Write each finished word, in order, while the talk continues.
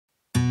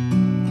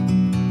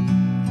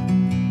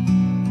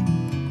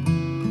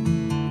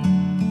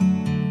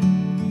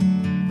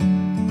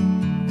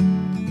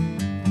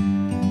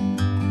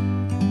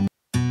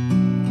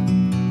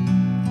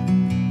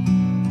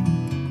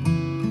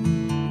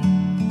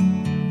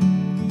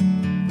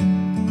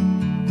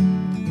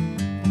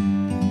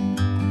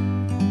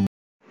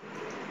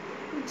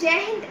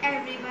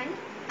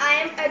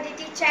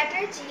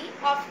Chatterjee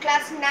of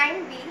class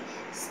 9B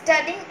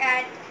studying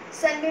at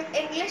Sunbeam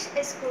English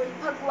School,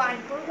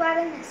 Bhagwanpur,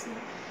 Varanasi.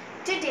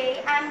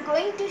 Today I am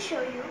going to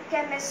show you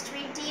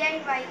chemistry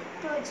DIY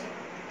project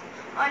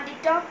on the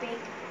topic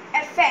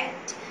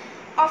effect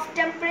of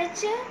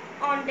temperature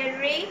on the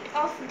rate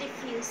of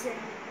diffusion.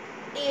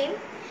 Aim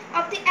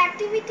of the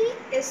activity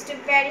is to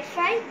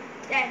verify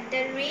that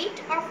the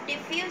rate of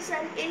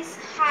diffusion is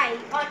high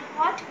on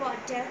hot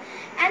water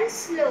and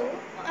slow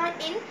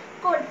in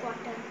cold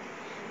water.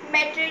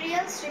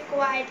 Materials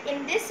required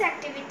in this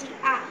activity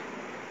are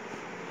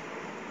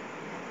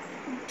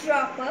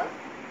dropper,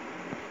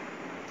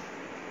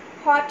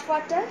 hot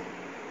water,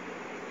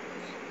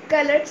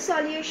 colored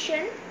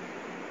solution,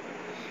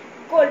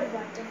 cold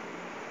water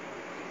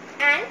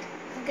and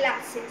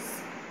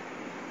glasses.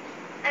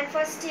 And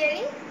for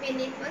stirring we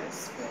need one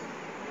spoon.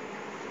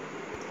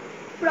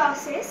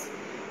 Process: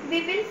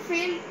 we will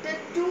fill the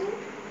two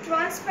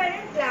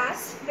transparent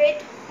glass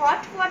with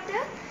hot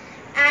water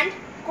and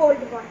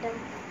cold water.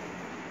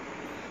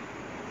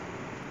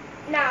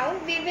 Now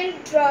we will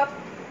drop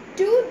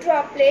 2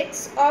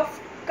 droplets of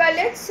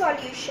colored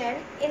solution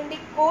in the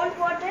cold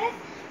water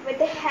with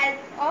the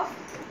help of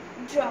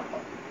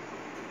dropper.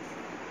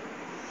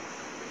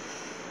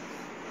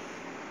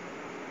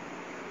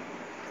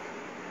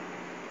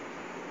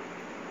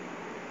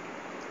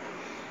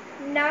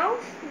 Now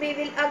we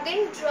will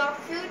again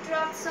drop few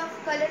drops of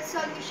colored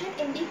solution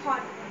in the hot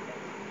water.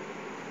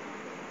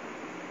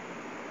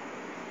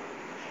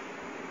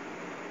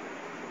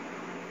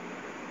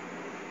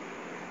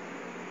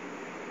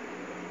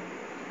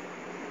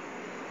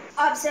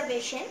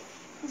 Observation: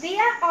 we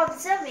are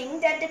observing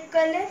that the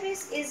color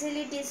is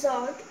easily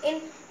dissolved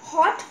in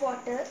hot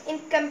water in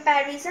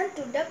comparison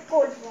to the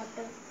cold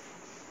water.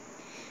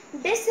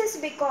 This is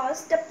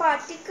because the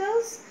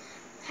particles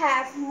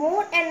have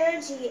more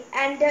energy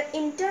and the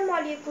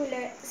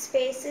intermolecular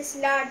space is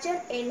larger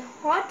in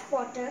hot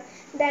water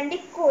than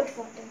the cold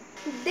water.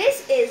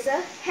 This is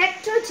a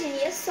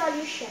heterogeneous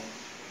solution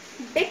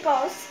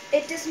because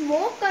it is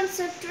more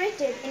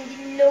concentrated in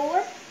the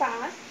lower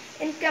part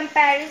in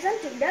comparison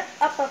to the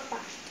upper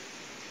part.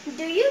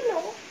 Do you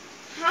know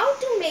how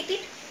to make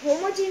it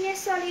homogeneous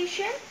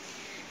solution?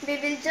 We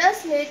will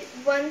just need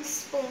 1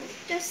 spoon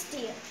to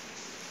stir.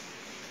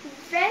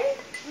 When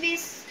we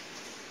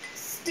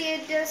stir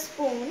the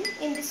spoon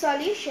in the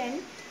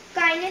solution,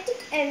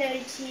 kinetic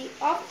energy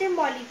of the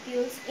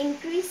molecules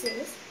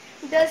increases,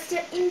 thus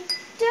the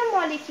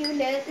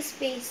intermolecular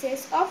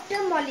spaces of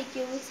the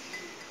molecules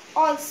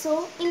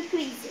also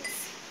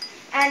increases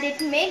and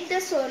it makes the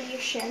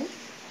solution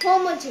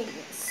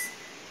homogeneous.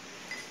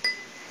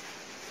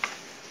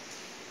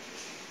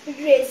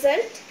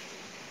 Result: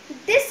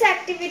 this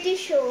activity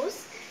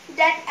shows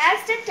that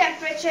as the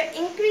temperature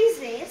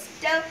increases,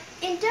 the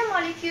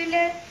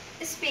intermolecular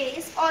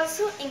space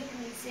also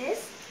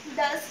increases,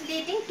 thus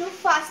leading to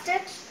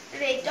faster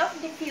rate of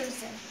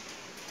diffusion.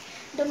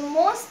 The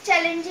most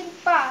challenging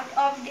part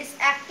of this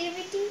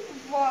activity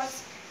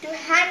was to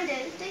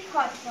handle the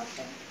hot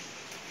water.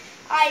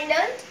 I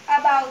learned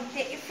about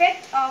the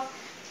effect of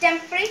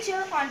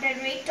temperature on the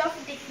rate of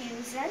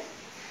diffusion.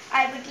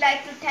 I would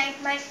like to thank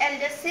my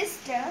elder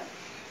sister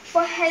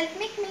for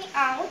helping me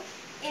out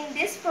in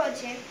this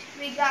project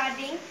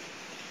regarding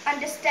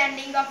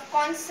understanding of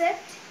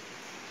concept,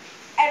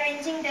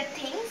 arranging the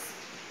things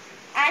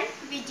and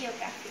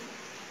videography.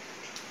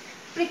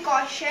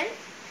 Precaution: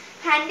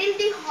 handle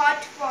the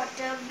hot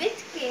water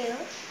with care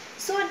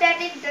so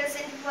that it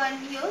doesn't burn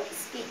your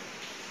skin.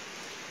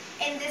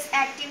 In this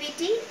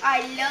activity,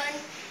 I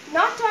learned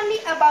not only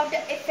about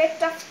the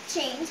effect of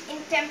change in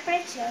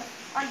temperature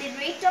on the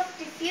rate of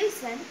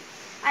diffusion,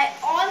 I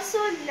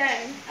also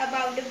learned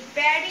about the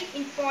very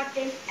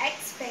important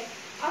aspect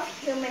of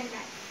human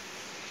life.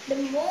 The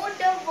more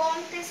the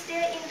warmth is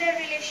there in the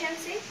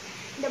relationship,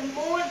 the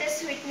more the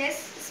sweetness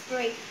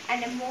spread,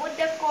 and the more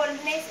the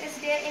coldness is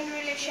there in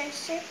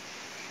relationship,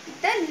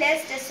 the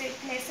less the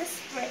sweetness is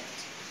spread.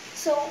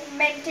 So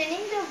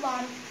maintaining the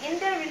warmth in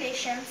the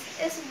relations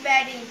is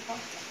very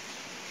important.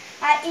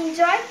 I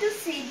enjoyed to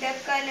see the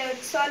colored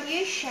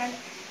solution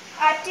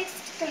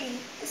artistically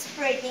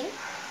spreading.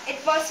 It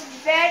was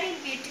very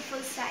beautiful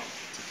sight.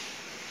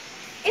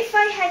 If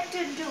I had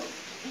to do,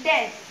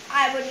 then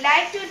I would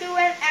like to do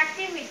an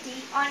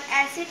activity on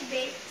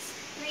acid-base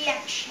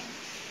reaction.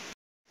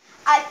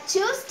 I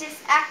chose this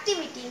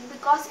activity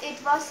because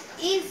it was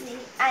easy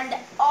and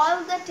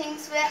all the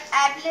things were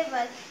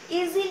available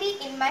easily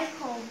in my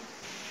home.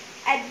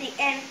 At the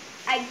end,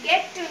 I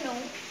get to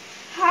know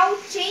how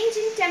change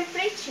in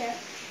temperature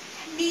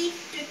leads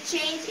to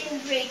change in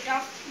rate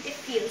of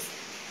diffusion.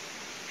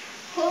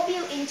 Hope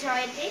you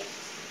enjoyed it.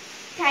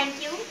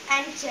 Thank you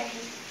and Jai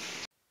Hind.